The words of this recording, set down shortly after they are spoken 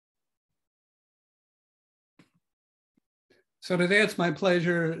So today it's my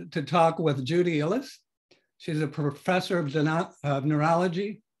pleasure to talk with Judy Illes. She's a professor of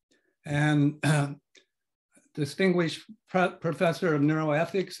neurology and distinguished professor of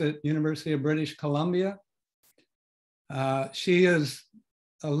neuroethics at University of British Columbia. She is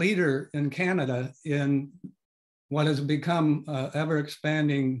a leader in Canada in what has become an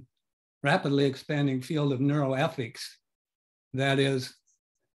ever-expanding, rapidly expanding field of neuroethics. That is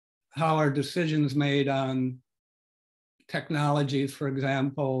how are decisions made on technologies, for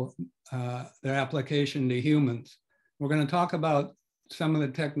example, their application to humans. We're going to talk about some of the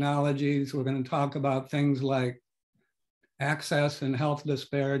technologies. We're going to talk about things like access and health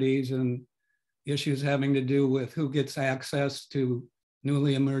disparities and issues having to do with who gets access to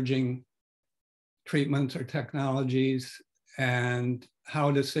newly emerging treatments or technologies and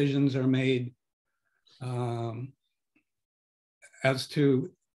how decisions are made as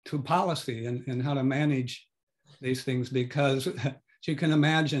to policy and how to manage these things, because you can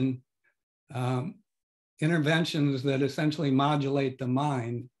imagine interventions that essentially modulate the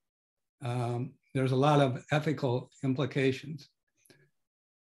mind. There's a lot of ethical implications.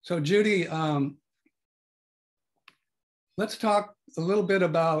 So Judy, let's talk a little bit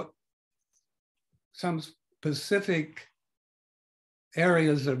about some specific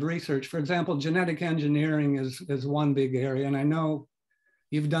areas of research. For example, genetic engineering is one big area, and I know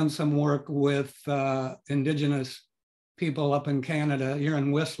you've done some work with Indigenous people up in Canada. You're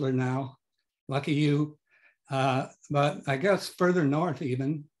in Whistler now, lucky you. But I guess further north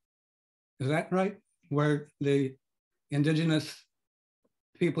even, is that right? Where the Indigenous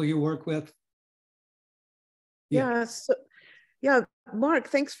people you work with? Yeah, Mark,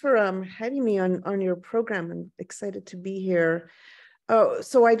 thanks for having me on your program. I'm excited to be here.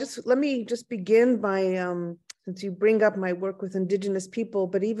 So let me just begin by, since you bring up my work with Indigenous people,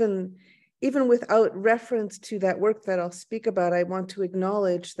 but even without reference to that work that I'll speak about, I want to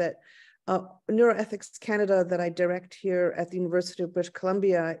acknowledge that Neuroethics Canada that I direct here at the University of British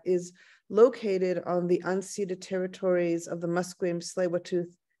Columbia is located on the unceded territories of the Musqueam,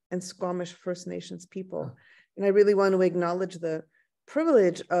 Tsleil-Waututh, and Squamish First Nations people. And I really want to acknowledge the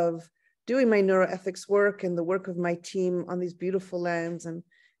privilege of doing my neuroethics work and the work of my team on these beautiful lands, and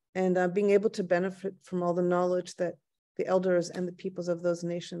being able to benefit from all the knowledge that the elders and the peoples of those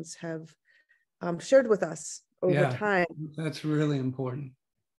nations have shared with us over time. That's really important.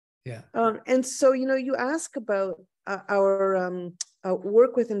 Yeah. And so, you ask about our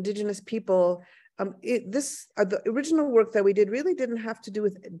work with Indigenous people. The original work that we did really didn't have to do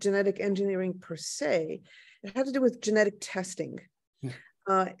with genetic engineering per se. It had to do with genetic testing. Yeah.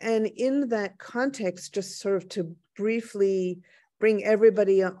 And in that context, just sort of to briefly bring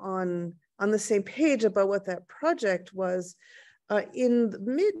everybody on the same page about what that project was, in the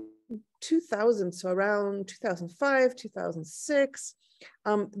mid 2000s, so around 2005, 2006,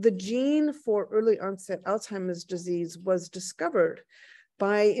 the gene for early onset Alzheimer's disease was discovered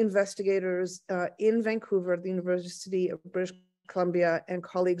by investigators in Vancouver at the University of British Columbia and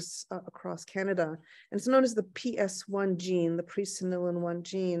colleagues across Canada. And it's known as the PS1 gene, the presenilin-1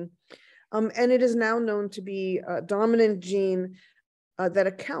 gene. And it is now known to be a dominant gene that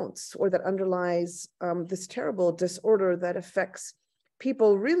accounts or that underlies this terrible disorder that affects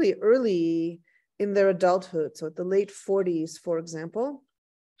people really early in their adulthood. So at the late 40s, for example,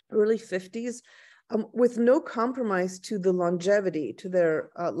 early 50s, with no compromise to the longevity, to their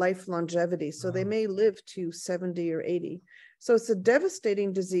life longevity. So they may live to 70 or 80. So it's a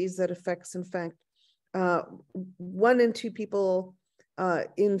devastating disease that affects, in fact, 1 in 2 people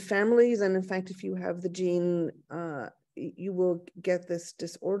in families. And in fact, if you have the gene, you will get this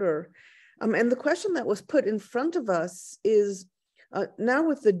disorder. And the question that was put in front of us is, now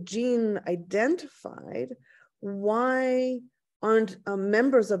with the gene identified, why aren't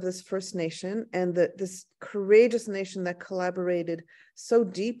members of this First Nation and this courageous nation that collaborated so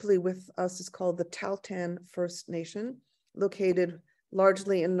deeply with us is called the Tahltan First Nation, located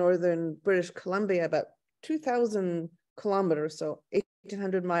largely in northern British Columbia, about 2,000 kilometers, so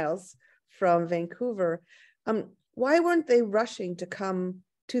 1,800 miles from Vancouver. Why weren't they rushing to come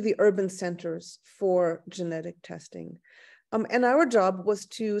to the urban centers for genetic testing? And our job was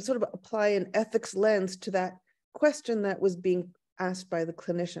to sort of apply an ethics lens to that question that was being asked by the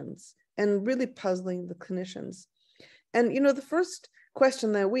clinicians and really puzzling the clinicians. And, the first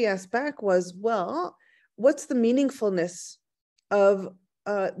question that we asked back was, well, what's the meaningfulness of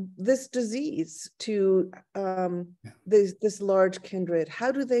this disease to this large kindred?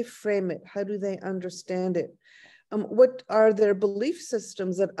 How do they frame it? How do they understand it? What are their belief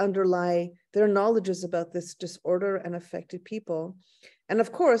systems that underlie their knowledges about this disorder and affected people? And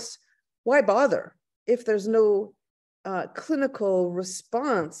of course, why bother if there's no clinical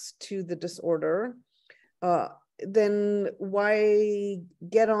response to the disorder, then why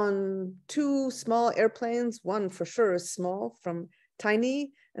get on two small airplanes? One for sure is small, from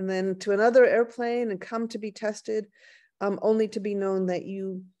tiny, and then to another airplane and come to be tested, only to be known that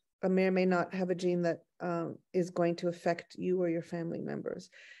you may or may not have a gene that is going to affect you or your family members.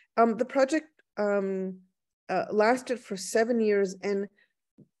 The project lasted for 7 years, and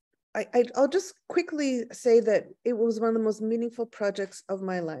I'll just quickly say that it was one of the most meaningful projects of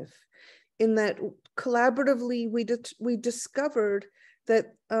my life, in that collaboratively we discovered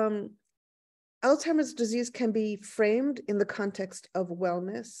that Alzheimer's disease can be framed in the context of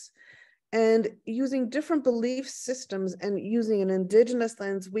wellness, and using different belief systems and using an indigenous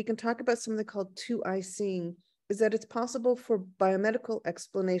lens, we can talk about something called 2I seeing, is that it's possible for biomedical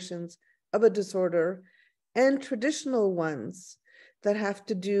explanations of a disorder and traditional ones that have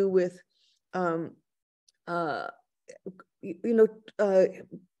to do with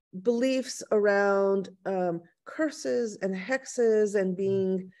beliefs around curses and hexes and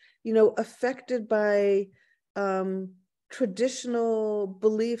being, affected by traditional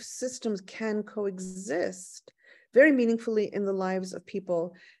belief systems, can coexist very meaningfully in the lives of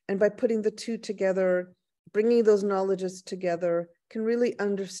people. And by putting the two together, bringing those knowledges together, can really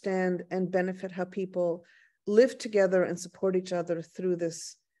understand and benefit how people live together and support each other through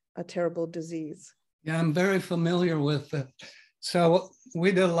this terrible disease. Yeah, I'm very familiar with it. So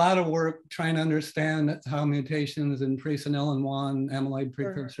we did a lot of work trying to understand how mutations in presenilin-1 amyloid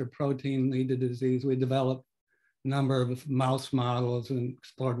precursor protein lead to disease. We developed a number of mouse models and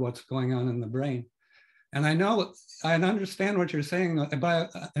explored what's going on in the brain. And I understand what you're saying,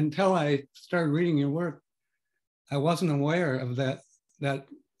 but until I started reading your work, I wasn't aware of that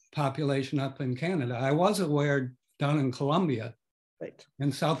population up in Canada. I was aware down in Colombia, right,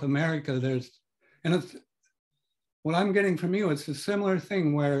 in South America, what I'm getting from you, it's a similar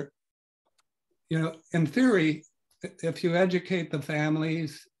thing where, in theory, if you educate the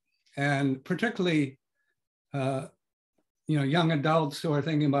families, and particularly, young adults who are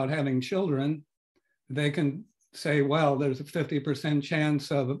thinking about having children, they can say, well, there's a 50% chance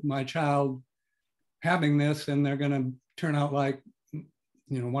of my child having this, and they're going to turn out like,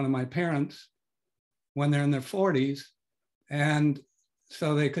 one of my parents when they're in their 40s. And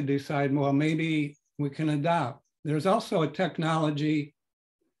so they could decide, well, maybe we can adopt. There's also a technology,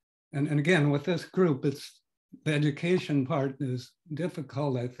 and again, with this group, the education part is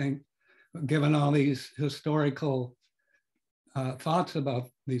difficult, I think, given all these historical thoughts about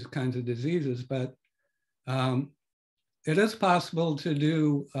these kinds of diseases, but it is possible to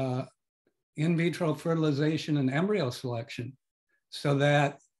do in vitro fertilization and embryo selection, so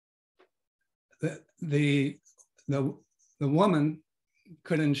that the woman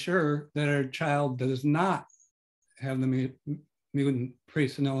could ensure that her child does not have the mutant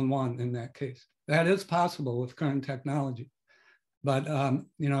presenilin-1 in that case. That is possible with current technology, but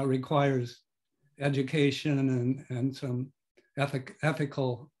it requires education and some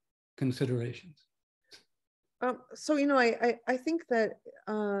ethical considerations. So, I think that,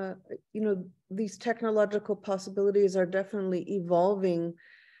 these technological possibilities are definitely evolving.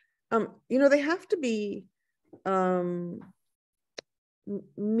 They have to be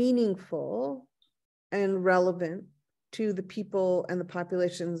meaningful and relevant to the people and the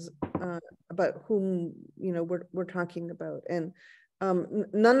populations about whom, we're talking about. And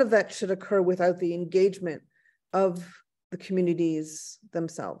none of that should occur without the engagement of the communities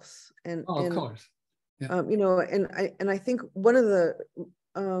themselves. And, of course. Yeah. And I think one of the,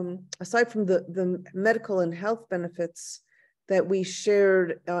 aside from the medical and health benefits that we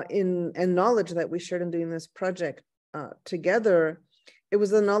shared and knowledge that we shared in doing this project together, it was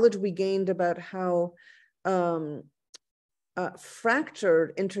the knowledge we gained about how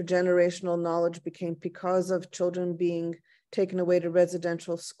fractured intergenerational knowledge became because of children being taken away to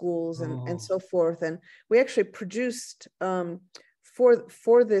residential schools and so forth. And we actually produced,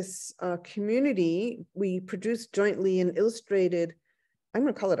 for this community, we produced jointly an illustrated, I'm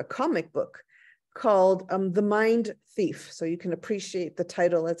going to call it a comic book, called The Mind Thief. So you can appreciate the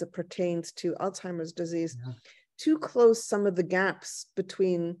title as it pertains to Alzheimer's disease, to close some of the gaps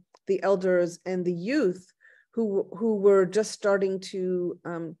between the elders and the youth who were just starting to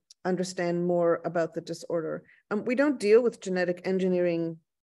understand more about the disorder. We don't deal with genetic engineering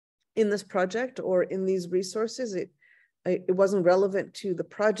in this project or in these resources. It wasn't relevant to the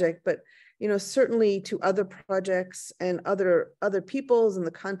project, but certainly to other projects and other peoples in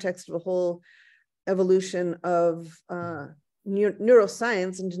the context of a whole evolution of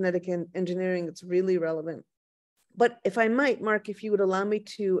neuroscience and genetic engineering, it's really relevant. But if I might, Mark, if you would allow me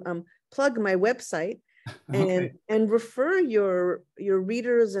to plug my website, Okay. and refer your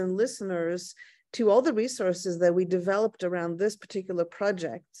readers and listeners to all the resources that we developed around this particular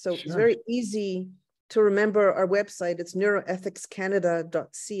project. So Sure. it's very easy to remember our website. It's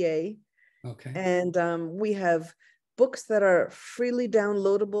neuroethicscanada.ca. Okay. And we have books that are freely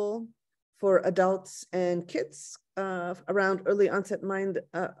downloadable for adults and kids around early onset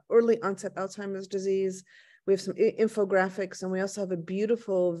Alzheimer's disease. We have some infographics, and we also have a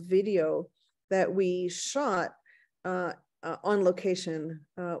beautiful video that we shot on location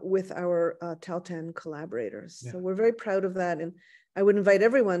with our Taltan collaborators. Yeah. So we're very proud of that. And I would invite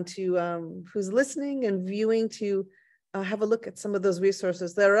everyone to who's listening and viewing to have a look at some of those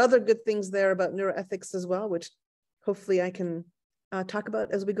resources. There are other good things there about neuroethics as well, which hopefully I can talk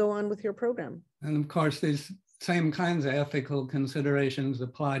about as we go on with your program. And of course, these same kinds of ethical considerations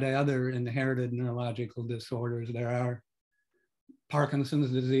apply to other inherited neurological disorders. There are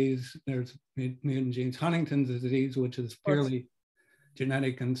Parkinson's disease, there's mutant genes, Huntington's disease, which is purely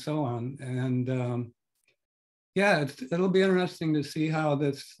genetic, and so on. And yeah, it'll be interesting to see how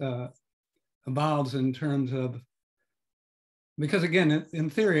this evolves in terms of, because again, in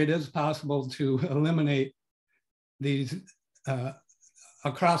theory, it is possible to eliminate these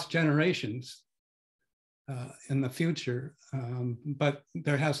across generations in the future, but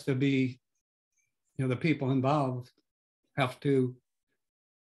there has to be, the people involved have to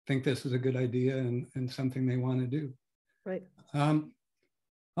think this is a good idea and something they want to do. Right. All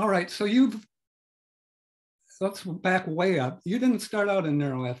right, so let's back way up. You didn't start out in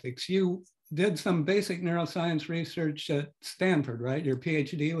neuroethics. You did some basic neuroscience research at Stanford, right? Your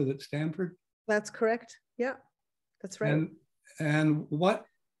PhD was at Stanford? That's correct. Yeah, that's right. And what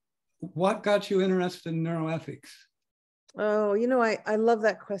got you interested in neuroethics? Oh, I love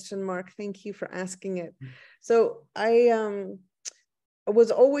that question, Mark. Thank you for asking it. So I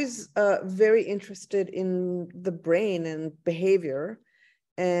was always very interested in the brain and behavior,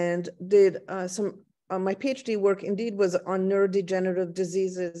 and did my PhD work indeed was on neurodegenerative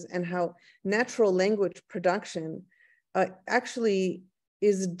diseases and how natural language production actually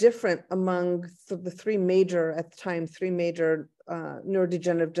is different among the three major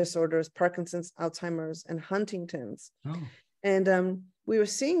neurodegenerative disorders: Parkinson's, Alzheimer's, and Huntington's. Oh. And we were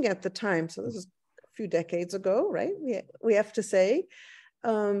seeing at the time, so this is a few decades ago, right? We have to say,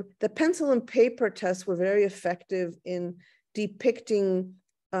 the pencil and paper tests were very effective in depicting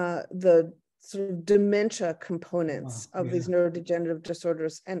the sort of dementia components of these neurodegenerative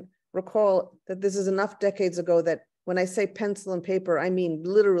disorders. And recall that this is enough decades ago that when I say pencil and paper, I mean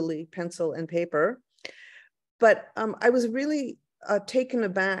literally pencil and paper. But I was really taken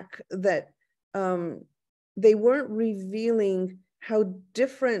aback that they weren't revealing how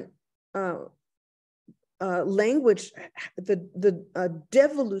different language, the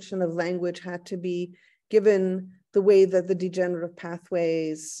devolution of language had to be given the way that the degenerative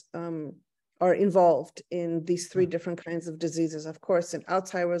pathways are involved in these three different kinds of diseases. Of course, in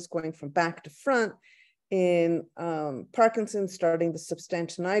Alzheimer's, going from back to front; in Parkinson's, starting the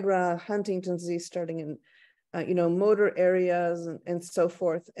substantia nigra; Huntington's disease, starting in motor areas, and so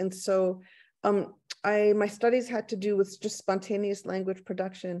forth. And so my studies had to do with just spontaneous language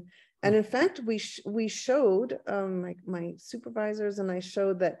production. And in fact, we showed, my supervisors and I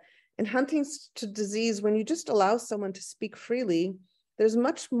showed that in Huntington's disease, when you just allow someone to speak freely, there's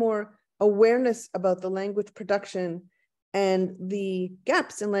much more awareness about the language production and the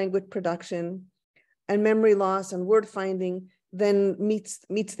gaps in language production and memory loss and word finding than meets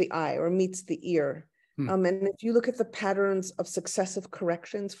the eye or meets the ear. And if you look at the patterns of successive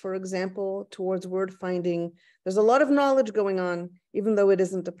corrections, for example, towards word finding, there's a lot of knowledge going on, even though it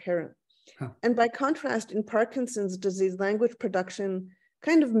isn't apparent. And by contrast, in Parkinson's disease, language production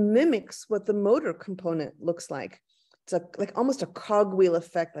kind of mimics what the motor component looks like. It's like almost a cogwheel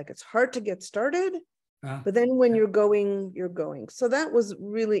effect, like it's hard to get started, but then when you're going, you're going. So that was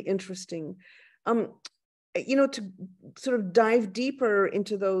really interesting. To sort of dive deeper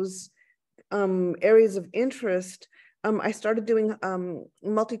into those areas of interest, I started doing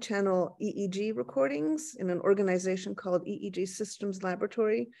multi-channel EEG recordings in an organization called EEG Systems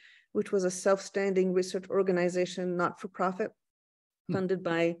Laboratory, which was a self-standing research organization, not-for-profit, funded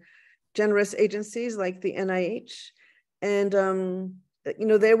by generous agencies like the NIH. And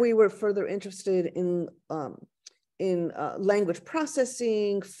there we were further interested in language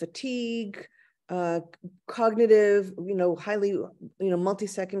processing, fatigue, cognitive, highly,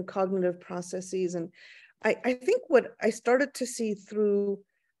 multi-second cognitive processes. And I think what I started to see through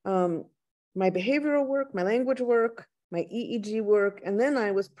my behavioral work, my language work, my EEG work, and then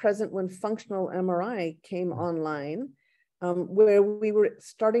I was present when functional MRI came online, where we were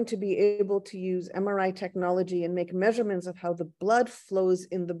starting to be able to use MRI technology and make measurements of how the blood flows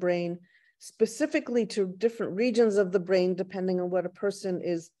in the brain, specifically to different regions of the brain, depending on what a person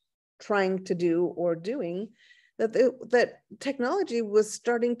is trying to do or doing, that technology was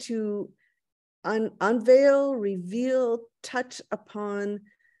starting to unveil, reveal, touch upon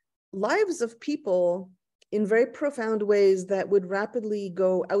lives of people in very profound ways that would rapidly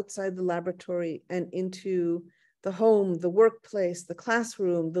go outside the laboratory and into the home, the workplace, the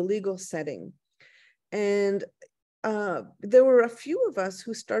classroom, the legal setting. And there were a few of us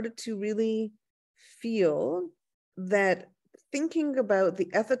who started to really feel that thinking about the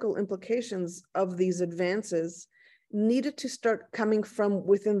ethical implications of these advances needed to start coming from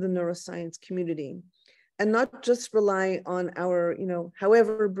within the neuroscience community and not just rely on our,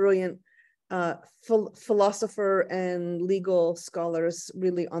 however brilliant philosopher and legal scholars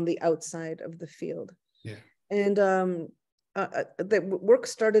really on the outside of the field. Yeah. And the work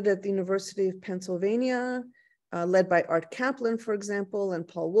started at the University of Pennsylvania, led by Art Kaplan, for example, and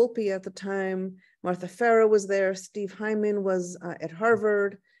Paul Wolpe at the time. Martha Farah was there. Steve Hyman was at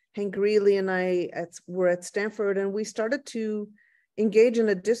Harvard. Hank Greeley and I were at Stanford, and we started to engage in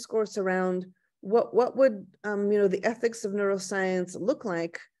a discourse around what would the ethics of neuroscience look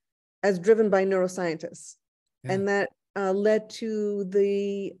like as driven by neuroscientists. Yeah. And that led to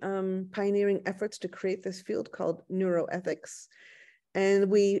the pioneering efforts to create this field called neuroethics. And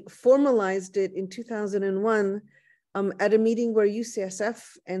we formalized it in 2001 at a meeting where UCSF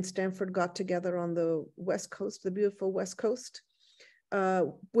and Stanford got together on the West Coast, the beautiful West Coast,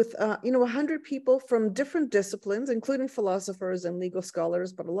 with 100 people from different disciplines, including philosophers and legal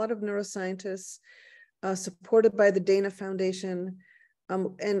scholars, but a lot of neuroscientists, supported by the Dana Foundation,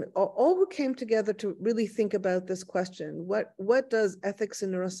 and all who came together to really think about this question: what does ethics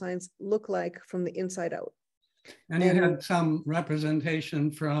in neuroscience look like from the inside out? And you had some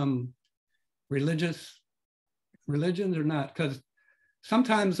representation from religions or not? Because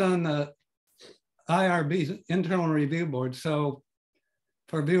sometimes on the IRB's internal review board, so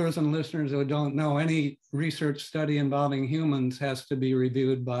for viewers and listeners who don't know, any research study involving humans has to be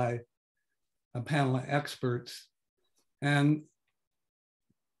reviewed by a panel of experts. And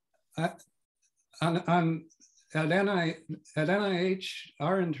at NIH,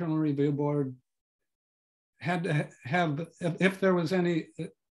 our internal review board had to have, if there was any,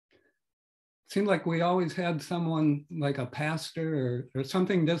 it seemed like we always had someone like a pastor or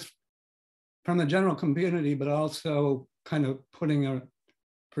something just from the general community, but also kind of putting a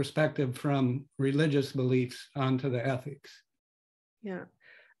perspective from religious beliefs onto the ethics. Yeah.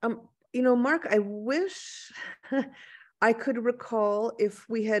 Mark, I wish I could recall if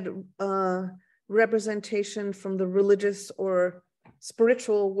we had representation from the religious or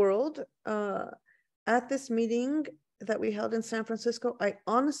spiritual world at this meeting that we held in San Francisco. I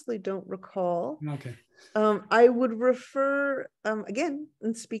honestly don't recall. Okay. I would refer, again,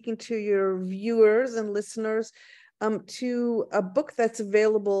 in speaking to your viewers and listeners, to a book that's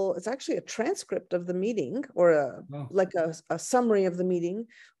available. It's actually a transcript of the meeting, or a summary of the meeting. It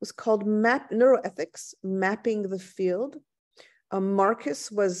was called Neuroethics, Mapping the Field.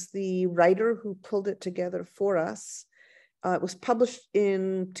 Marcus was the writer who pulled it together for us. It was published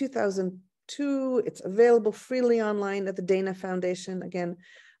in 2002. It's available freely online at the Dana Foundation. Again,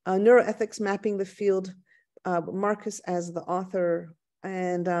 Neuroethics, Mapping the Field, Marcus as the author.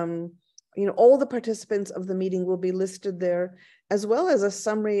 And all the participants of the meeting will be listed there, as well as a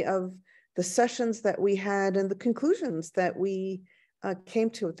summary of the sessions that we had and the conclusions that we came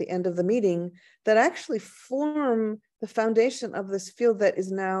to at the end of the meeting that actually form the foundation of this field that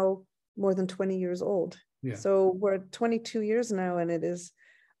is now more than 20 years old. Yeah. So we're at 22 years now, and it is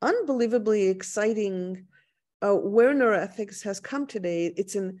unbelievably exciting where neuroethics has come today.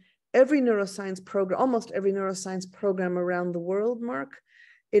 It's in every neuroscience program, almost every neuroscience program around the world, Mark.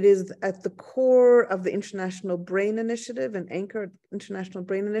 It is at the core of the International Brain Initiative and anchored International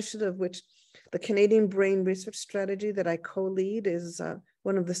Brain Initiative, which the Canadian Brain Research Strategy that I co-lead is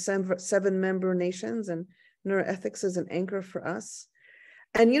one of the seven member nations, and neuroethics is an anchor for us.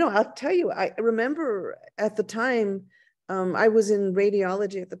 And, I'll tell you, I remember at the time, I was in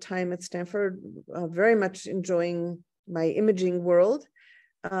radiology at the time at Stanford, very much enjoying my imaging world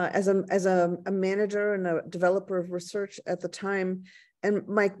as a manager and a developer of research at the time. And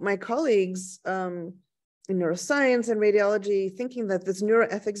my colleagues in neuroscience and radiology thinking that this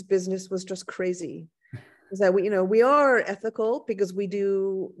neuroethics business was just crazy. Is that we are ethical because we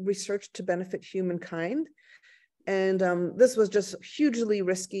do research to benefit humankind. And this was just hugely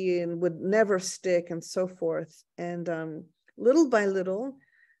risky and would never stick and so forth. And little by little,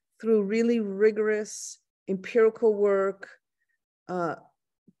 through really rigorous empirical work,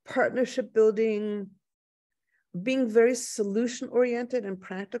 partnership building, being very solution oriented and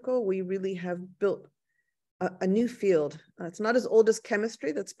practical. We really have built a new field. It's not as old as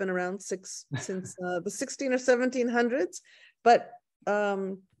chemistry, that's been around since the 16 or 1700s, but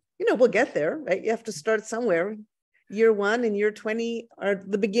we'll get there, right? You have to start somewhere. Year 1 and year 20 are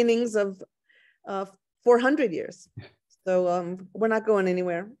the beginnings of 400 years. So we're not going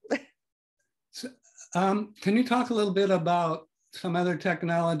anywhere. So, can you talk a little bit about some other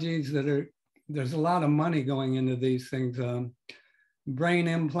technologies there's a lot of money going into these things? Brain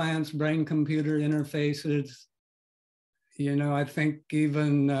implants, brain computer interfaces. I think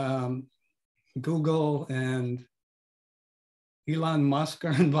even Google and Elon Musk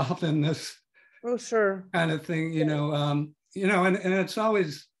are involved in this Oh, sure. kind of thing, and it's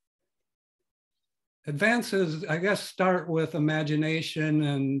always advances, I guess, start with imagination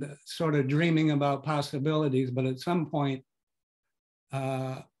and sort of dreaming about possibilities, but at some point,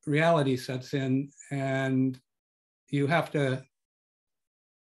 reality sets in, and you have to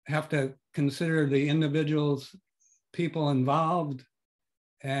consider the individuals, people involved,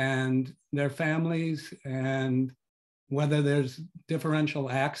 and their families, and whether there's differential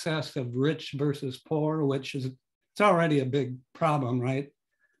access of rich versus poor, which is, it's already a big problem, right?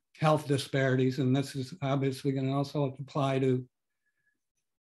 Health disparities, and this is obviously going to also apply to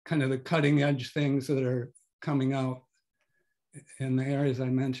kind of the cutting edge things that are coming out in the areas I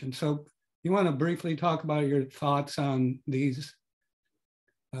mentioned. So you want to briefly talk about your thoughts on these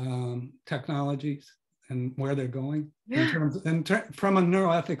technologies and where they're going from a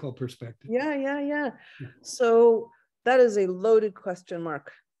neuroethical perspective? Yeah. So that is a loaded question,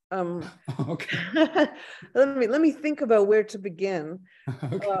 Mark. Okay. let me think about where to begin.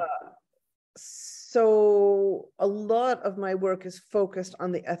 Okay. So a lot of my work is focused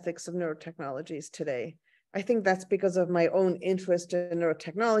on the ethics of neurotechnologies today. I think that's because of my own interest in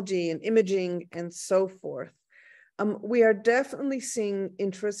neurotechnology and imaging and so forth. We are definitely seeing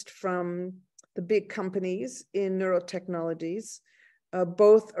interest from the big companies in neurotechnologies,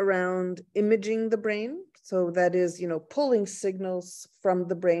 both around imaging the brain. So that is, pulling signals from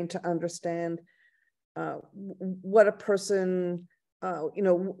the brain to understand what a person,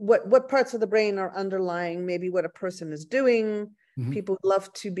 what parts of the brain are underlying maybe what a person is doing. Mm-hmm. People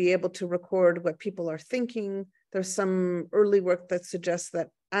love to be able to record what people are thinking. There's some early work that suggests that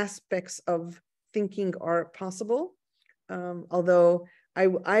aspects of thinking are possible, although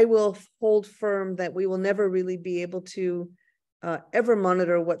I will hold firm that we will never really be able to ever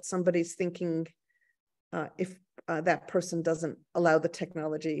monitor what somebody's thinking if that person doesn't allow the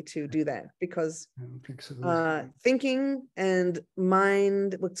technology to do that, because I don't think so. Thinking and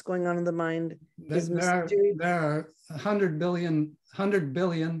mind, what's going on in the mind, is mysterious. There are 100 billion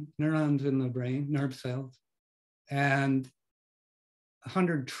neurons in the brain, nerve cells, and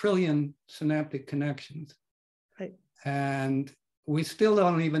 100 trillion synaptic connections. Right. And we still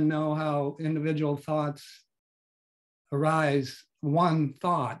don't even know how individual thoughts arise, one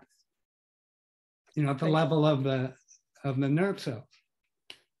thought, at the level of the nerve cells.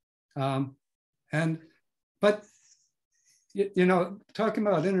 But talking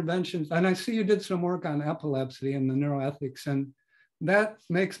about interventions, and I see you did some work on epilepsy and the neuroethics, and that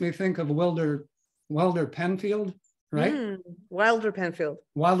makes me think of Wilder Penfield, right? Wilder Penfield.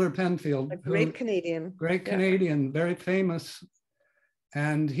 A great Canadian. Great Canadian, very famous.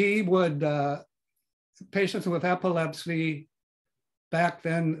 And he would, patients with epilepsy, back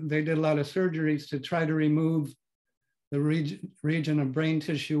then they did a lot of surgeries to try to remove the region of brain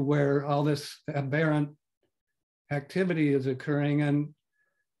tissue where all this aberrant activity is occurring. And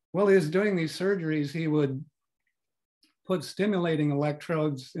while he was doing these surgeries, he would put stimulating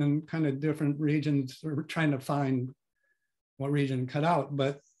electrodes in kind of different regions, or trying to find what region cut out.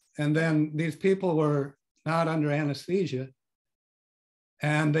 And then these people were not under anesthesia,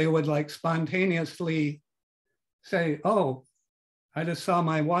 and they would like spontaneously say, "Oh, I just saw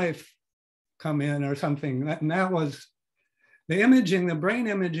my wife come in," or something. And that was the imaging, the brain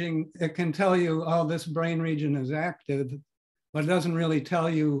imaging. It can tell you, oh, this brain region is active, but it doesn't really tell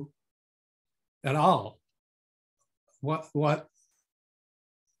you at all what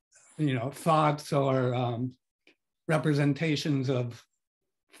thoughts or representations of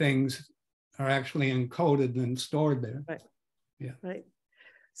things are actually encoded and stored there. Right. Yeah. Right.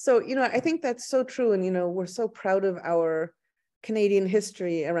 So, I think that's so true. And, we're so proud of our Canadian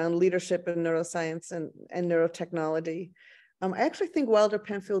history around leadership in neuroscience and neurotechnology. I actually think Wilder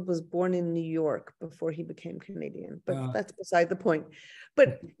Penfield was born in New York before he became Canadian, but that's beside the point.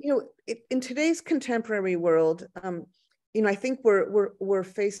 But, in today's contemporary world, I think we're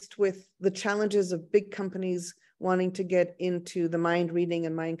faced with the challenges of big companies wanting to get into the mind reading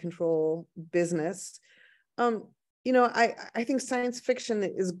and mind control business. I think science fiction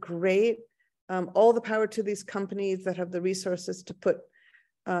is great. All the power to these companies that have the resources to put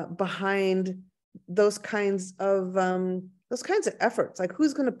behind those kinds of efforts. Like,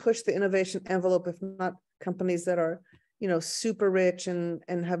 who's going to push the innovation envelope if not companies that are, super rich and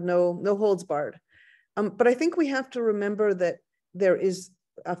have no holds barred. But I think we have to remember that there is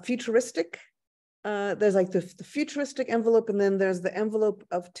a futuristic, there's like the futuristic envelope, and then there's the envelope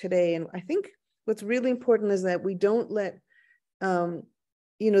of today. And I think what's really important is that we don't let,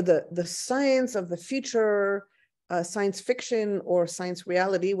 the science of the future, science fiction or science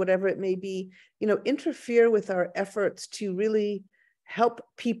reality, whatever it may be, interfere with our efforts to really help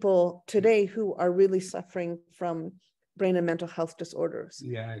people today who are really suffering from brain and mental health disorders.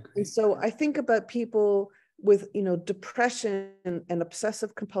 Yeah, I agree. And so I think about people with, depression and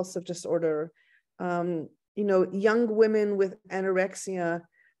obsessive compulsive disorder, young women with anorexia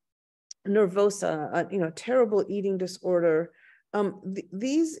nervosa, terrible eating disorder.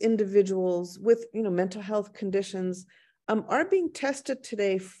 These individuals with, mental health conditions are being tested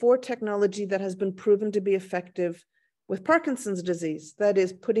today for technology that has been proven to be effective with Parkinson's disease. That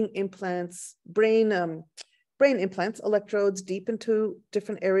is, putting implants, brain implants, electrodes deep into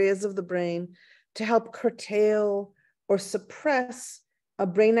different areas of the brain to help curtail or suppress a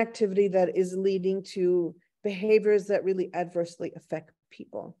brain activity that is leading to behaviors that really adversely affect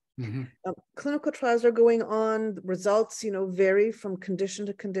people. Mm-hmm. Clinical trials are going on. Results, vary from condition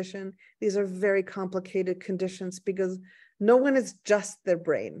to condition. These are very complicated conditions because no one is just their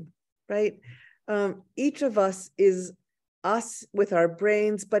brain, right? Each of us is us with our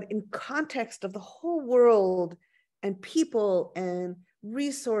brains, but in context of the whole world and people and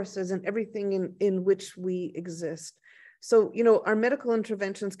resources and everything in which we exist. So, our medical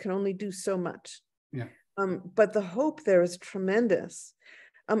interventions can only do so much. Yeah. But the hope there is tremendous.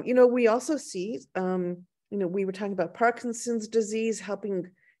 We also see, we were talking about Parkinson's disease, helping,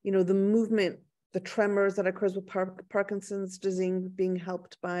 the movement, the tremors that occurs with Parkinson's disease being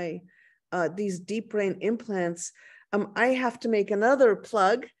helped by these deep brain implants. I have to make another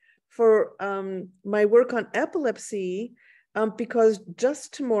plug for my work on epilepsy, because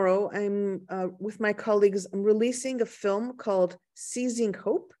just tomorrow I'm with my colleagues, I'm releasing a film called Seizing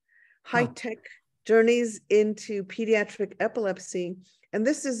Hope, High-Tech Journeys into Pediatric Epilepsy. And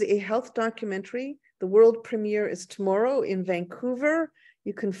this is a health documentary. The world premiere is tomorrow in Vancouver.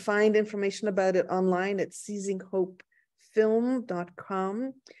 You can find information about it online at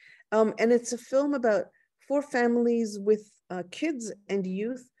seizinghopefilm.com. And it's a film about 4 families with kids and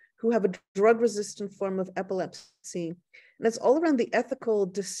youth who have a drug-resistant form of epilepsy. And it's all around the ethical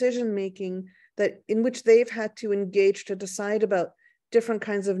decision-making in which they've had to engage to decide about different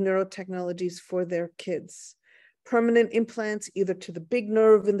kinds of neurotechnologies for their kids. Permanent implants, either to the big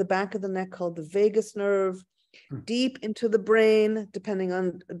nerve in the back of the neck called the vagus nerve, deep into the brain, depending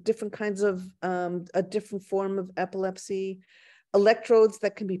on different kinds of, a different form of epilepsy, electrodes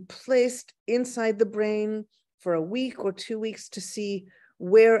that can be placed inside the brain for a week or 2 weeks to see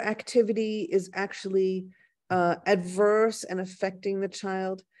where activity is actually adverse and affecting the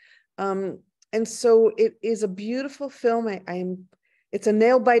child. And so it is a beautiful film. It's a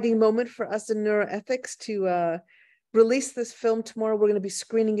nail-biting moment for us in neuroethics to release this film tomorrow. We're going to be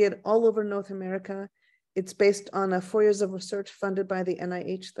screening it all over North America. It's based on 4 years of research funded by the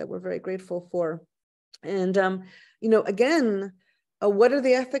NIH that we're very grateful for. And, again, what are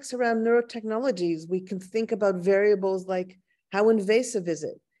the ethics around neurotechnologies? We can think about variables like, how invasive is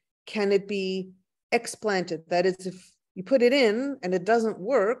it? Can it be explanted? That is, if you put it in and it doesn't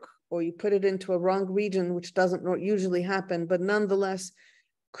work, or you put it into a wrong region, which doesn't usually happen, but nonetheless,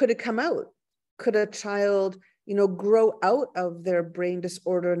 could it come out? Could a child, grow out of their brain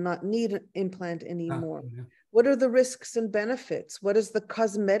disorder, not need an implant anymore? Yeah. What are the risks and benefits? What does the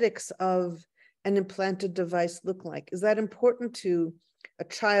cosmetics of an implanted device look like? Is that important to a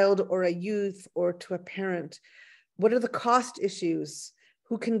child or a youth or to a parent? What are the cost issues?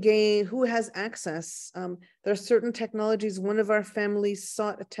 Who can gain, who has access? There are certain technologies. One of our families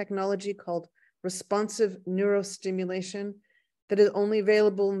sought a technology called responsive neurostimulation that is only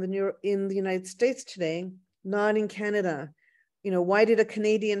available in the United States today, not in Canada. Why did a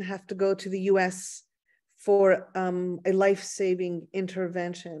Canadian have to go to the US for a life-saving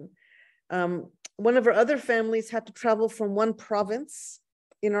intervention? One of our other families had to travel from one province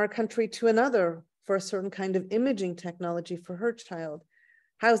in our country to another for a certain kind of imaging technology for her child.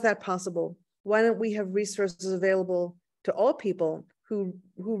 How is that possible? Why don't we have resources available to all people who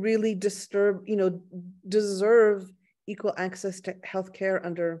really deserve equal access to healthcare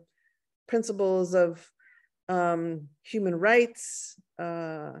under principles of human rights,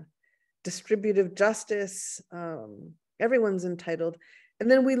 distributive justice, everyone's entitled. And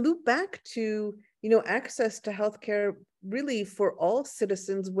then we loop back to, access to healthcare really for all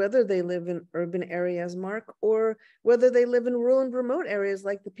citizens, whether they live in urban areas, Mark, or whether they live in rural and remote areas,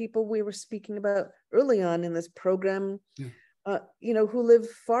 like the people we were speaking about early on in this program, who live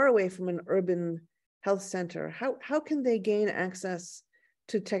far away from an urban health center. How can they gain access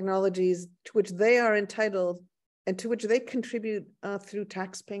to technologies to which they are entitled and to which they contribute through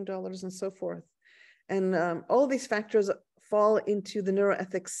tax-paying dollars and so forth? And all these factors fall into the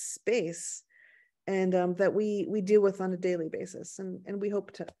neuroethics space, and that we deal with on a daily basis, and we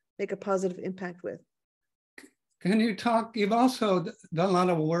hope to make a positive impact with. Can you talk, you've also done a lot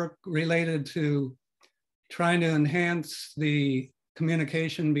of work related to trying to enhance the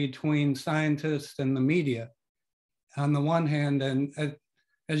communication between scientists and the media on the one hand, and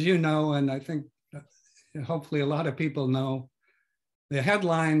as you know, and I think hopefully a lot of people know, the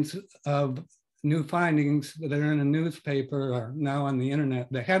headlines of new findings that are in a newspaper or now on the internet,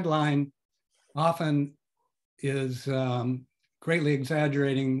 the headline often is greatly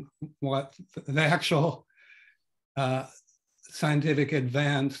exaggerating what the actual scientific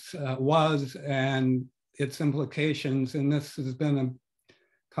advance was and its implications. And this has been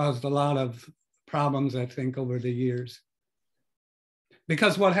caused a lot of problems, I think, over the years.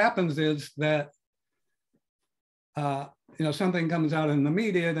 Because what happens is that something comes out in the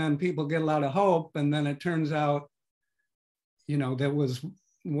media, then people get a lot of hope, and then it turns out, that was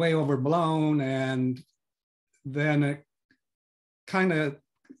way overblown, and then it kind of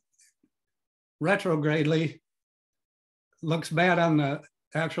retrogradely looks bad on the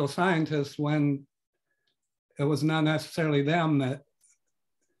actual scientists when it was not necessarily them that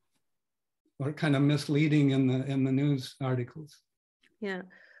were kind of misleading in the news articles. Yeah,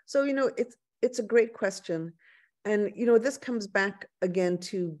 so it's a great question. And, this comes back again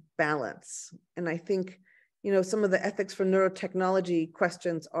to balance. And I think, some of the ethics for neurotechnology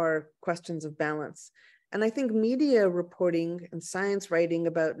questions are questions of balance. And I think media reporting and science writing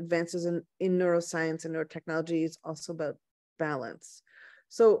about advances in neuroscience and neurotechnology is also about balance.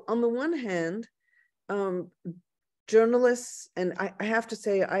 So on the one hand, journalists, and I have to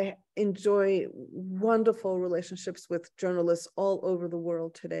say, I enjoy wonderful relationships with journalists all over the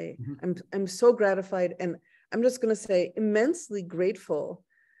world today. Mm-hmm. I'm so gratified, and I'm just going to say immensely grateful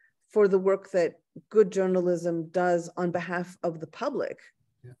for the work that good journalism does on behalf of the public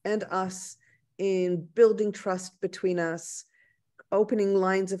and us in building trust between us, opening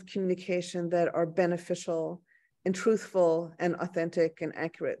lines of communication that are beneficial and truthful and authentic and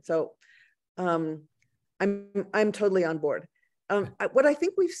accurate. So I'm totally on board. What I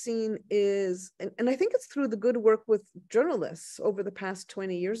think we've seen is, and I think it's through the good work with journalists over the past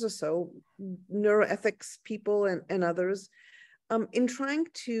 20 years or so, neuroethics people and others, in trying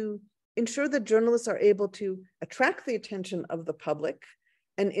to ensure that journalists are able to attract the attention of the public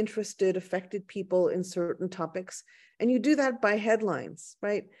and interested, affected people in certain topics. And you do that by headlines,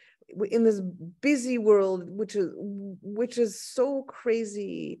 right? In this busy world, which is so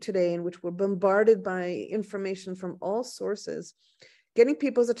crazy today, in which we're bombarded by information from all sources, getting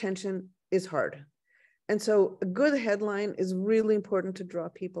people's attention is hard. And so a good headline is really important to draw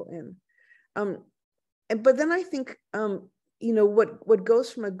people in. But then I think, what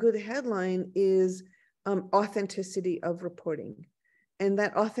goes from a good headline is authenticity of reporting. And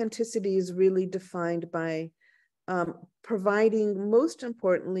that authenticity is really defined by providing, most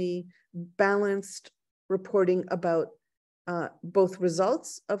importantly, balanced reporting about both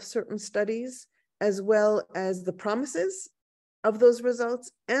results of certain studies, as well as the promises of those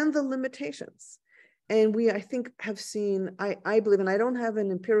results and the limitations. And we, I think, have seen, I believe, and I don't have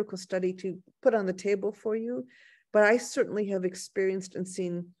an empirical study to put on the table for you, but I certainly have experienced and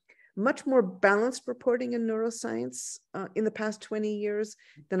seen much more balanced reporting in neuroscience in the past 20 years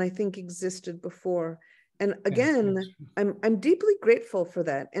than I think existed before. And again, I'm deeply grateful for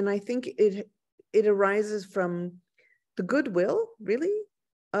that. And I think it arises from the goodwill, really,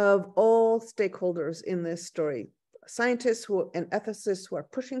 of all stakeholders in this story. Scientists and ethicists who are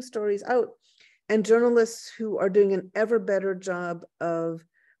pushing stories out, and journalists who are doing an ever better job of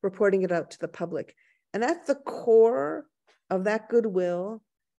reporting it out to the public. And at the core of that goodwill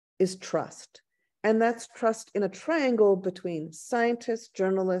is trust. And that's trust in a triangle between scientists,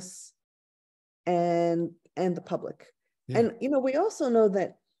 journalists, and the public. Yeah. And we also know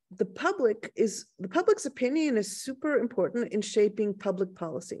that the public's opinion is super important in shaping public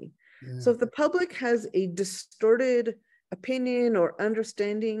policy. Yeah. So if the public has a distorted opinion or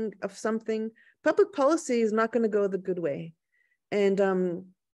understanding of something, public policy is not going to go the good way. And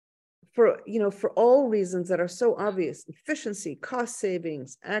for all reasons that are so obvious, efficiency, cost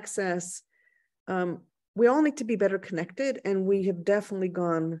savings, access, we all need to be better connected, and we have definitely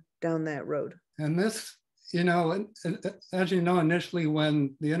gone down that road. And this, as you know, initially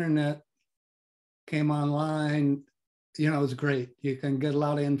when the internet came online, it was great. You can get a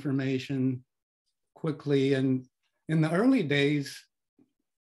lot of information quickly. And in the early days,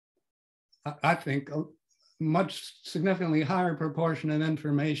 I think a much significantly higher proportion of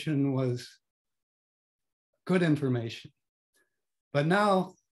information was good information. But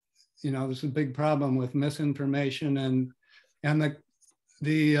now, there's a big problem with misinformation and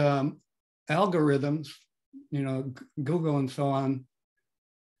the algorithms, Google and so on,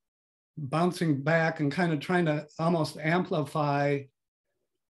 bouncing back and kind of trying to almost amplify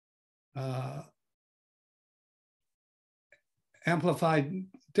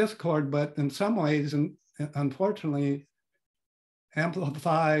discord, but in some ways, and unfortunately,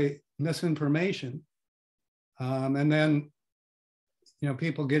 amplify misinformation. And then,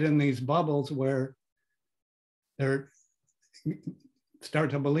 people get in these bubbles where they're start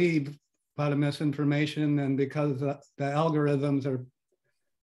to believe a lot of misinformation, and because the algorithms are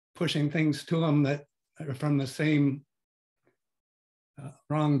pushing things to them that are from the same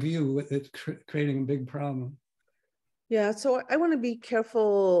wrong view, it's creating a big problem. Yeah, so I want to be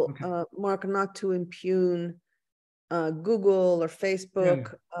careful, Okay. Mark, not to impugn Google or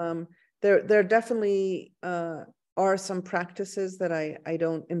Facebook. Yeah. There definitely are some practices that I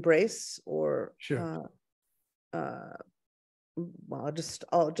don't embrace, or Sure. Well,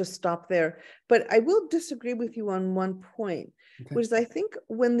 I'll just stop there. But I will disagree with you on one point, Okay. which is I think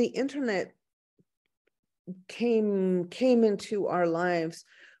when the internet came into our lives,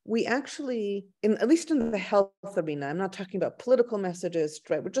 we actually, at least in the health arena, I'm not talking about political messages,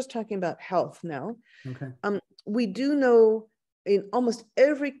 right? We're just talking about health now. Okay. We do know in almost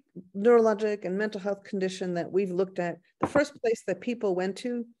every neurologic and mental health condition that we've looked at, the first place that people went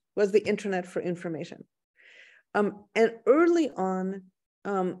to was the internet for information. And early on,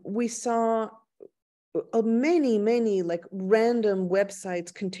 we saw many like random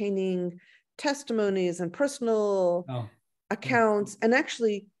websites containing testimonies and personal accounts, and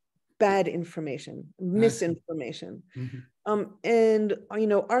actually bad information, misinformation. Mm-hmm. And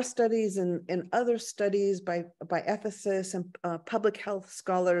our studies and other studies by ethicists and public health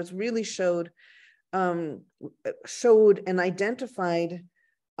scholars really showed and identified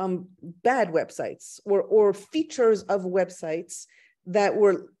bad websites or features of websites that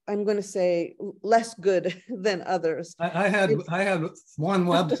were, I'm going to say, less good than others. I had one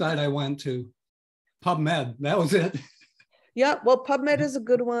website I went to, PubMed. That was it. Yeah, well, PubMed is a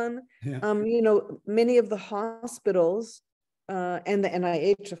good one. Yeah. Many of the hospitals and the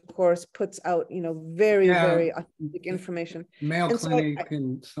NIH, of course, puts out very authentic information. Mayo and Clinic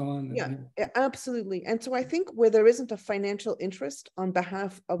and so on. Yeah, absolutely. And so I think where there isn't a financial interest on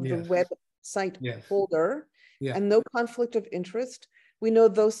behalf of the website holder and no conflict of interest, we know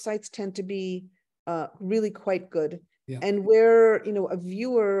those sites tend to be really quite good. Yeah. And where a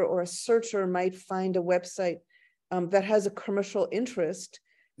viewer or a searcher might find a website that has a commercial interest,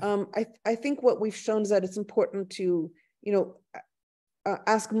 I think what we've shown is that it's important to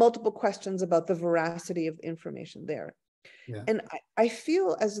ask multiple questions about the veracity of information there. Yeah. And I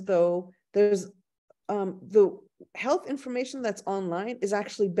feel as though there's the health information that's online is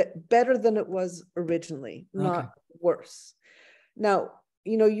actually better than it was originally, not worse. Now,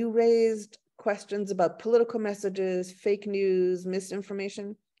 you raised questions about political messages, fake news,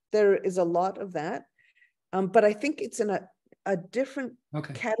 misinformation. There is a lot of that. But I think it's in a different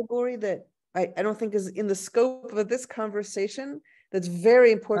category that I don't think is in the scope of this conversation. That's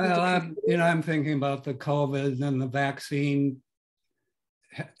very important. Well, I'm thinking about the COVID and the vaccine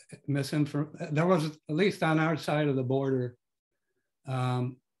misinformation. There was, at least on our side of the border,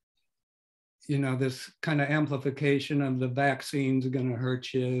 this kind of amplification of the vaccine's going to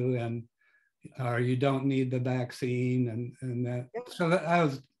hurt you, and or you don't need the vaccine, and that. So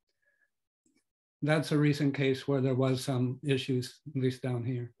that's a recent case where there was some issues, at least down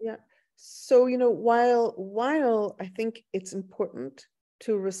here. Yeah. So, while I think it's important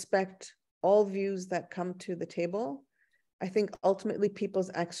to respect all views that come to the table, I think ultimately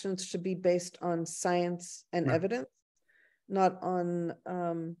people's actions should be based on science and evidence, not on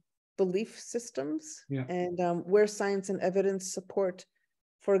belief systems. Yeah. And where science and evidence support,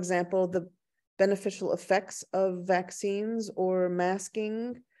 for example, the beneficial effects of vaccines or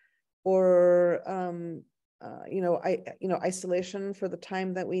masking or isolation for the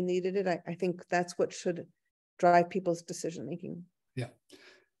time that we needed it. I think that's what should drive people's decision making. Yeah.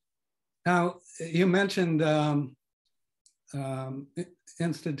 Now, you mentioned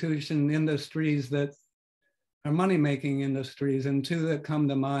industries that are money-making industries, and two that come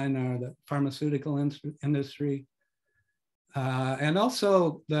to mind are the pharmaceutical industry and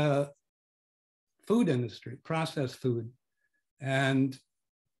also the food industry, processed food. And,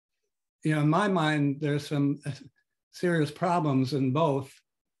 you know, in my mind, there's some serious problems in both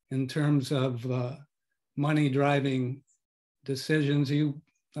in terms of money driving decisions. The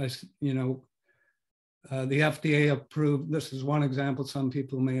FDA approved, this is one example some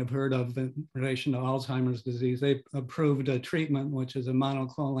people may have heard of in relation to Alzheimer's disease. They approved a treatment, which is a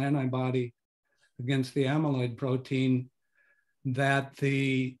monoclonal antibody against the amyloid protein, that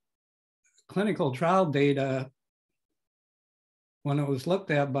the clinical trial data, when it was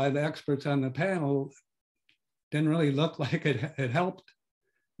looked at by the experts on the panel, didn't really look like it helped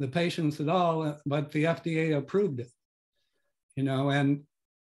the patients at all, but the FDA approved it, you know. And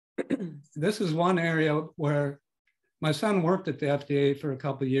this is one area where my son worked at the FDA for a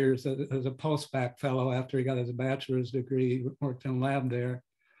couple of years as a post-bac fellow after he got his bachelor's degree, worked in a lab there.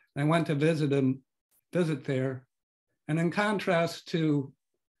 I went to visit there. And in contrast to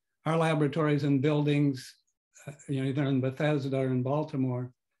our laboratories and buildings, either in Bethesda or in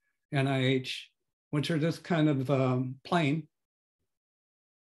Baltimore, NIH, which are just kind of plain.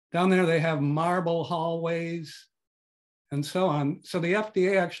 Down there, they have marble hallways and so on. So the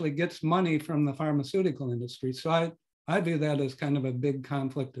FDA actually gets money from the pharmaceutical industry. So I view that as kind of a big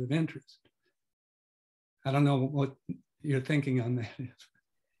conflict of interest. I don't know what you're thinking on that is.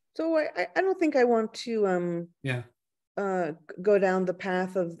 So I don't think I want to go down the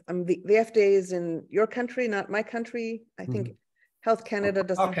path of the FDA is in your country, not my country. I think Health Canada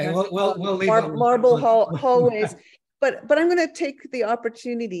doesn't have we'll leave marble hallways. But I'm going to take the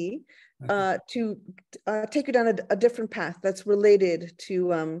opportunity to take you down a different path that's related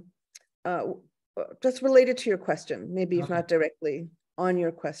to your question, maybe if not directly on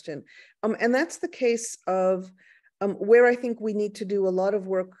your question. And that's the case of where I think we need to do a lot of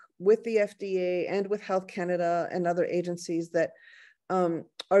work with the FDA and with Health Canada and other agencies that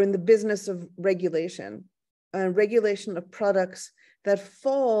are in the business of regulation of products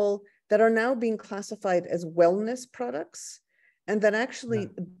that are now being classified as wellness products and that actually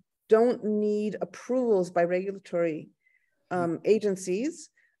don't need approvals by regulatory agencies,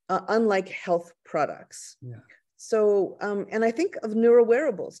 unlike health products. Yeah. So, and I think of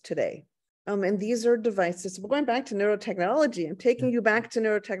neurowearables today. And these are devices. We're going back to neurotechnology. I'm taking you back to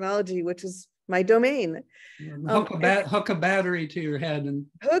neurotechnology, which is my domain. Hook a battery to your head.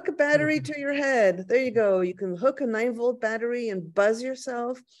 Hook a battery to your head. There you go. You can hook a 9-volt battery and buzz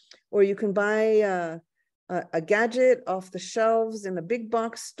yourself, or you can buy a gadget off the shelves in a big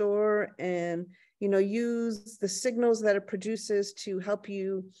box store and, use the signals that it produces to help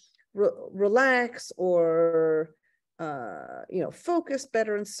you relax or, focus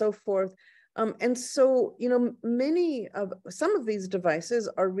better and so forth. And so, some of these devices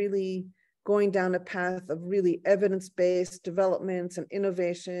are really going down a path of really evidence-based developments and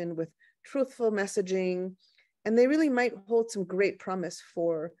innovation with truthful messaging. And they really might hold some great promise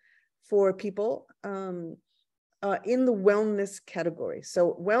for people in the wellness category.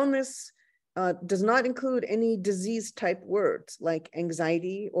 So wellness does not include any disease type words like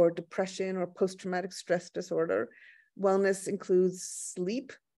anxiety or depression or post-traumatic stress disorder. Wellness includes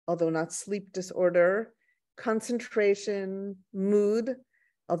sleep, although not sleep disorder, concentration, mood,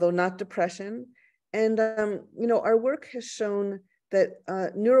 although not depression. And, our work has shown that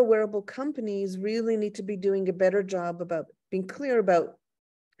neurowearable companies really need to be doing a better job about being clear about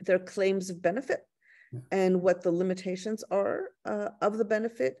their claims of benefit and what the limitations are of the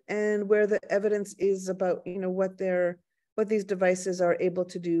benefit and where the evidence is about, what these devices are able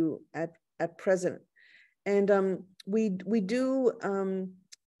to do at present. And we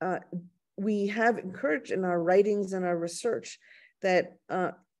have encouraged in our writings and our research that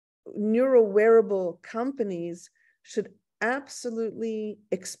neurowearable companies should absolutely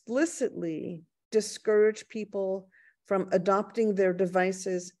explicitly discourage people from adopting their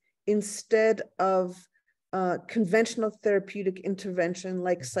devices instead of conventional therapeutic intervention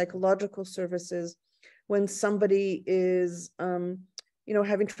like psychological services when somebody is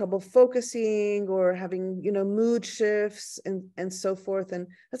having trouble focusing or having, mood shifts and so forth. And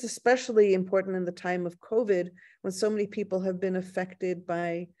that's especially important in the time of COVID when so many people have been affected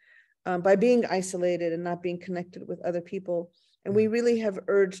by being isolated and not being connected with other people. And we really have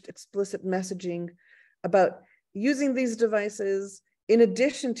urged explicit messaging about using these devices in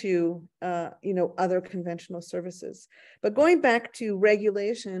addition to, other conventional services. But going back to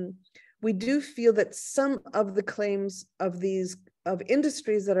regulation, we do feel that some of the claims of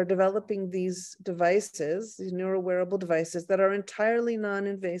industries that are developing these devices, these neurowearable devices that are entirely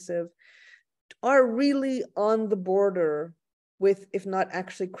non-invasive, are really on the border with, if not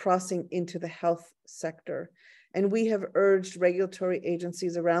actually crossing into the health sector. And we have urged regulatory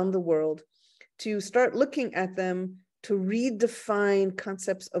agencies around the world to start looking at them, to redefine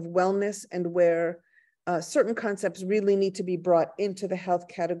concepts of wellness, and where certain concepts really need to be brought into the health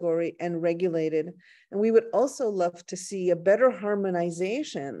category and regulated. And we would also love to see a better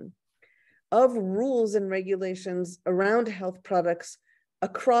harmonization of rules and regulations around health products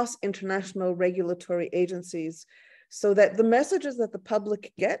across international regulatory agencies, so that the messages that the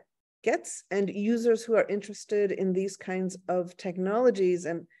public gets and users who are interested in these kinds of technologies,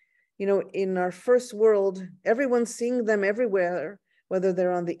 and in our first world, everyone's seeing them everywhere, whether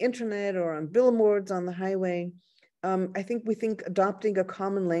they're on the internet or on billboards on the highway. I think adopting a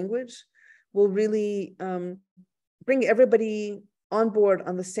common language will really bring everybody on board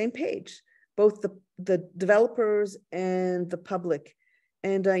on the same page, both the developers and the public.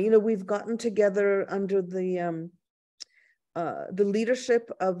 And we've gotten together under the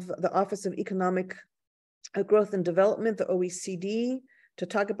leadership of the Office of Economic Growth and Development, the OECD, to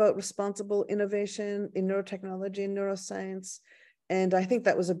talk about responsible innovation in neurotechnology and neuroscience. And I think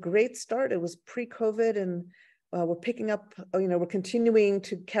that was a great start. It was pre-COVID, and we're picking up, we're continuing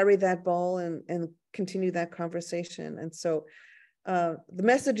to carry that ball and continue that conversation. And so the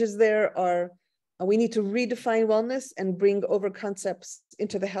messages there are, we need to redefine wellness and bring over concepts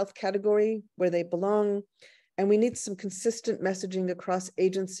into the health category where they belong. And we need some consistent messaging across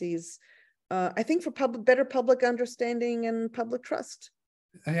agencies, I think, for better public understanding and public trust.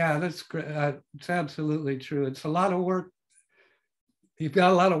 Yeah, that's great. It's absolutely true. It's a lot of work. You've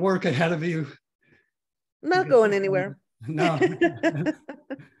got a lot of work ahead of you. Not going anywhere. No.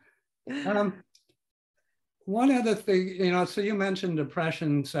 One other thing, so you mentioned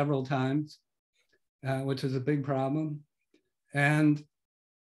depression several times, which is a big problem. And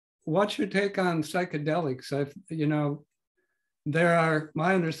what's your take on psychedelics?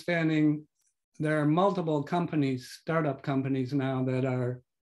 My understanding, there are multiple companies, startup companies now, that are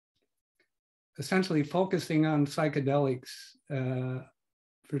essentially focusing on psychedelics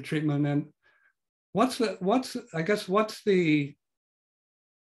for treatment. And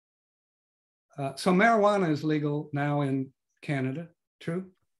so marijuana is legal now in Canada,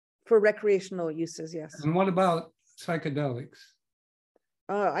 true? For recreational uses, yes. And what about psychedelics?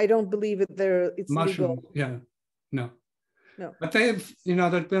 I don't believe it's Mushrooms, legal. yeah, no. But there's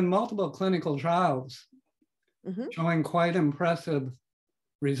been multiple clinical trials showing quite impressive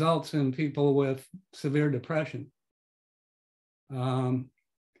results in people with severe depression. And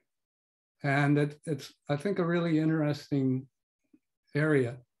it's, I think, a really interesting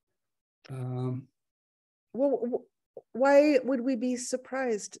area. Well, why would we be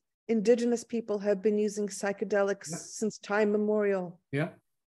surprised? Indigenous people have been using psychedelics since time immemorial. Yeah,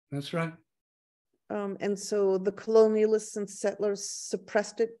 that's right. And so the colonialists and settlers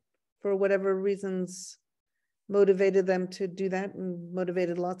suppressed it for whatever reasons motivated them to do that, and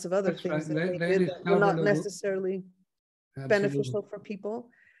motivated lots of other things that they did that were not necessarily beneficial for people.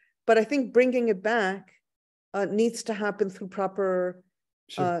 But I think bringing it back needs to happen through proper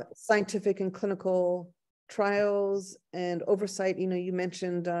scientific and clinical trials and oversight. You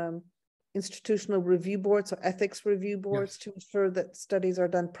mentioned institutional review boards or ethics review boards to ensure that studies are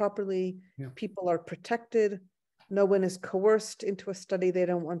done properly. People are protected. No one is coerced into a study they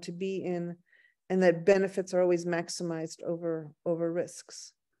don't want to be in, and that benefits are always maximized over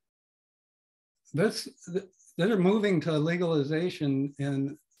risks. They're moving to legalization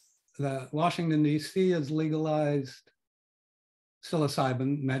in Washington, D.C. has legalized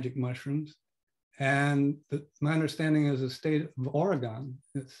psilocybin, magic mushrooms. And my understanding is the state of Oregon,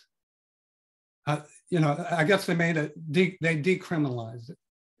 it's, I guess they made it, they decriminalized it.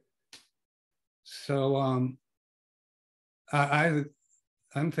 So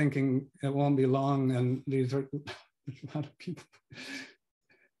I'm thinking it won't be long, and these are a lot of people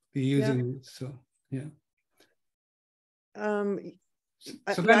be using it. So yeah.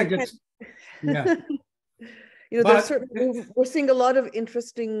 So then it gets, there's certainly, we're seeing a lot of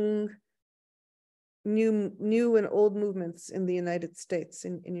interesting new and old movements in the United States,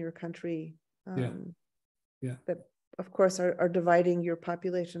 in your country, that of course are dividing your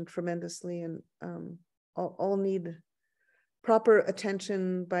population tremendously, and all need proper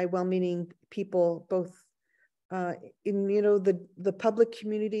attention by well-meaning people, both in the public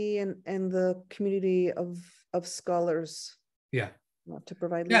community and the community of scholars. Yeah. Not to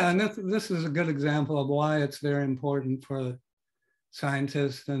provide. Yeah, and this is a good example of why it's very important for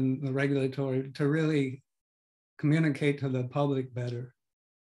scientists and the regulatory to really communicate to the public better.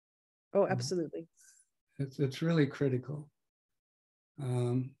 Oh, absolutely. It's really critical.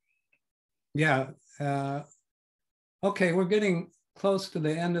 Yeah. Okay, we're getting close to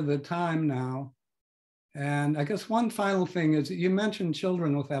the end of the time now. And I guess one final thing is you mentioned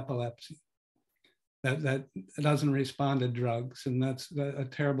children with epilepsy that doesn't respond to drugs, and that's a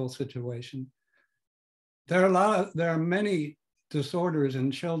terrible situation. There are many disorders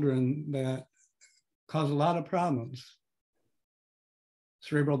in children that cause a lot of problems.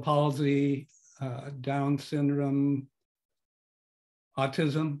 Cerebral palsy, Down syndrome,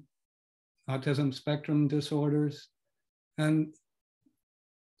 autism spectrum disorders. And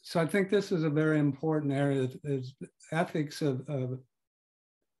so I think this is a very important area, is ethics of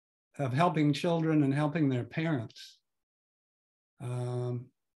helping children and helping their parents. And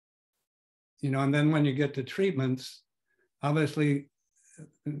then when you get to treatments, obviously,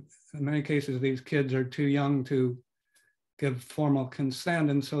 in many cases, these kids are too young to give formal consent.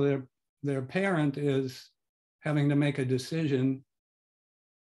 And so their parent is having to make a decision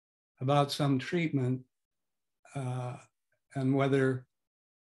about some treatment and whether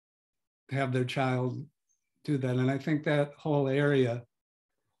to have their child do that. And I think that whole area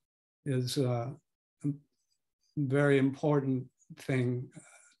is a very important thing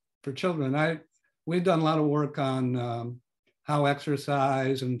for children. We've done a lot of work on how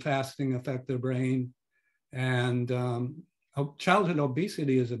exercise and fasting affect the brain, and childhood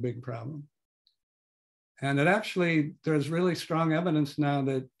obesity is a big problem. And there's really strong evidence now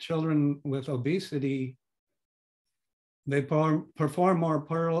that children with obesity, they perform more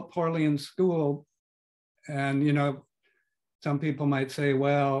poorly in school. And, some people might say,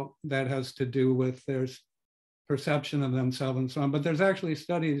 well, that has to do with their perception of themselves and so on. But there's actually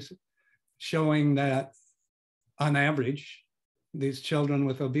studies showing that on average, these children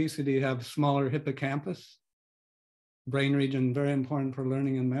with obesity have smaller hippocampus, brain region very important for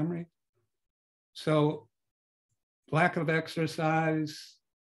learning and memory. So lack of exercise,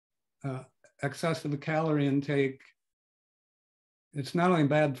 excessive calorie intake, it's not only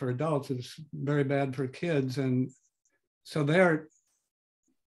bad for adults, it's very bad for kids. And so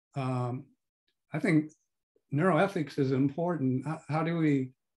I think neuroethics is important. How do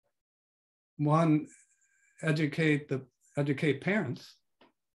we, one, educate parents,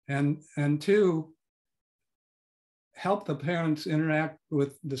 and two, help the parents interact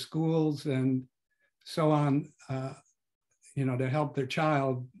with the schools and so on, to help their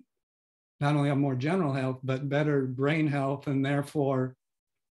child not only have more general health, but better brain health, and therefore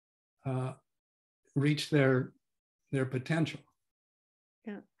reach their potential.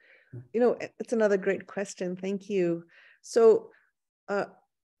 Yeah. It's another great question. Thank you. So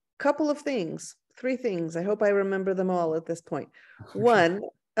couple of things, 3 things. I hope I remember them all at this point. One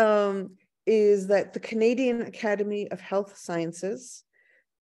is that the Canadian Academy of Health Sciences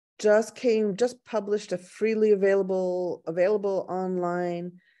just published a freely available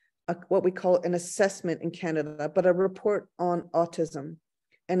online, what we call an assessment in Canada, but a report on autism.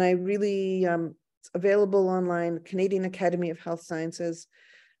 And I really, it's available online, Canadian Academy of Health Sciences,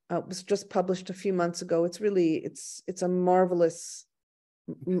 was just published a few months ago. It's a marvelous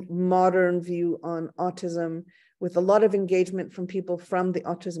modern view on autism, with a lot of engagement from people from the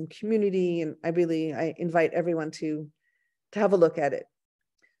autism community. And I invite everyone to have a look at it.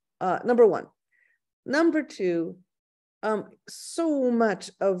 Number one. Number two, so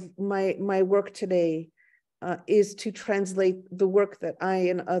much of my work today is to translate the work that I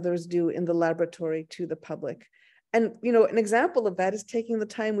and others do in the laboratory to the public. And an example of that is taking the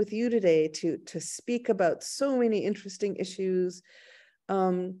time with you today to speak about so many interesting issues,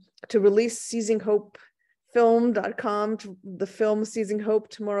 to release Seizing Hope film.com, the film Seizing Hope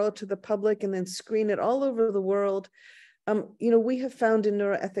tomorrow to the public, and then screen it all over the world. We have found in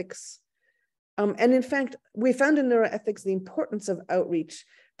neuroethics, and in fact, we found in neuroethics the importance of outreach.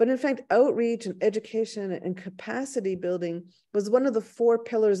 But in fact, outreach and education and capacity building was one of the 4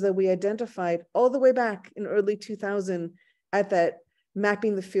 pillars that we identified all the way back in early 2000 at that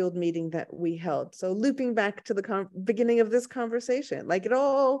Mapping the Field meeting that we held. So looping back to the beginning of this conversation, like it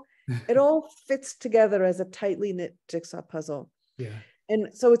all fits together as a tightly knit jigsaw puzzle. Yeah. And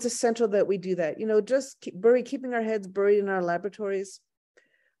so it's essential that we do that. Just keeping our heads buried in our laboratories.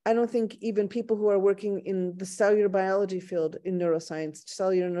 I don't think even people who are working in the cellular biology field in neuroscience,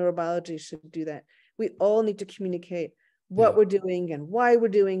 cellular neurobiology, should do that. We all need to communicate what we're doing and why we're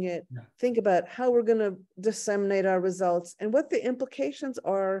doing it. Yeah. Think about how we're going to disseminate our results and what the implications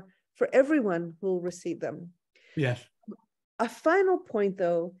are for everyone who will receive them. Yes. A final point,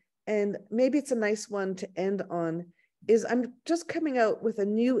 though, and maybe it's a nice one to end on, is I'm just coming out with a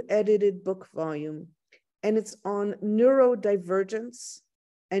new edited book volume, and it's on neurodivergence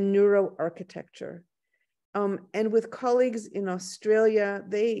and neuroarchitecture. And with colleagues in Australia,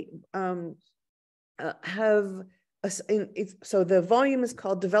 they have, so the volume is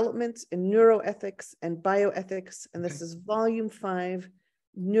called Developments in Neuroethics and Bioethics, and this is volume 5,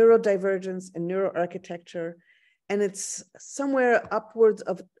 Neurodivergence and Neuroarchitecture. And it's somewhere upwards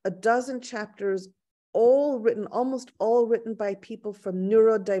of a dozen chapters, all written, almost all written by people from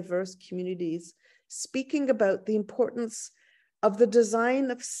neurodiverse communities, speaking about the importance of the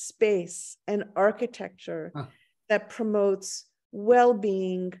design of space and architecture that promotes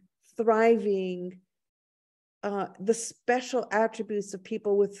well-being, thriving, the special attributes of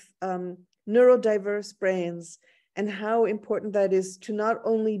people with neurodiverse brains, and how important that is to not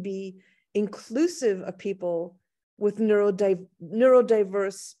only be inclusive of people with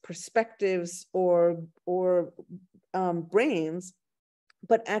neurodiverse perspectives or brains,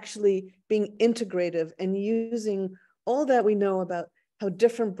 but actually being integrative and using all that we know about how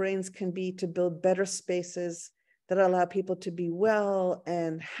different brains can be to build better spaces that allow people to be well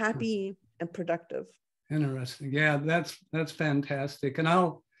and happy and productive. Interesting. Yeah, that's fantastic. And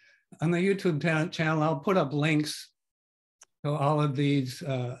I'll, on the YouTube channel, I'll put up links to all of these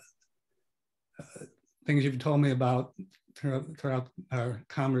things you've told me about throughout our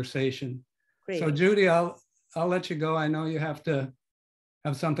conversation. Great. So Judy, I'll let you go. I know you have to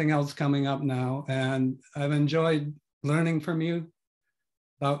have something else coming up now, and I've enjoyed learning from you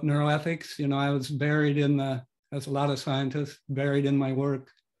about neuroethics. You know, I was buried in as a lot of scientists, buried in my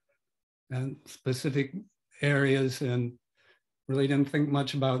work and specific areas, and really didn't think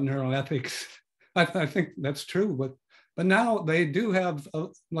much about neuroethics. I think that's true, but now they do have,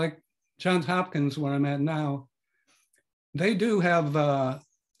 like Johns Hopkins, where I'm at now, they do have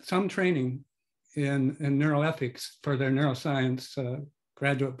some training in neuroethics for their neuroscience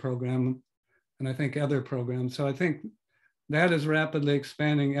graduate program, and I think other programs. So I think that is rapidly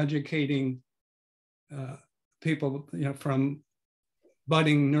expanding, educating people, you know, from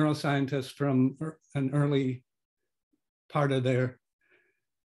budding neuroscientists from an early part of their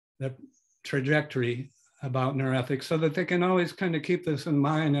trajectory about neuroethics, so that they can always kind of keep this in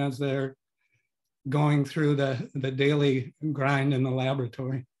mind as they're going through the daily grind in the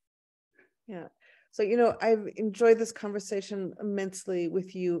laboratory. Yeah. So, you know, I've enjoyed this conversation immensely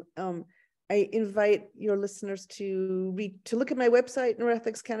with you. I invite your listeners to look at my website,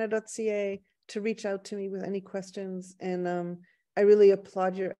 neuroethicscanada.ca, to reach out to me with any questions. And I really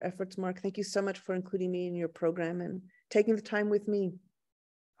applaud your efforts, Mark. Thank you so much for including me in your program and taking the time with me.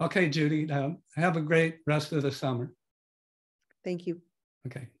 Okay, Judy, have a great rest of the summer. Thank you.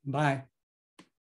 Okay, bye.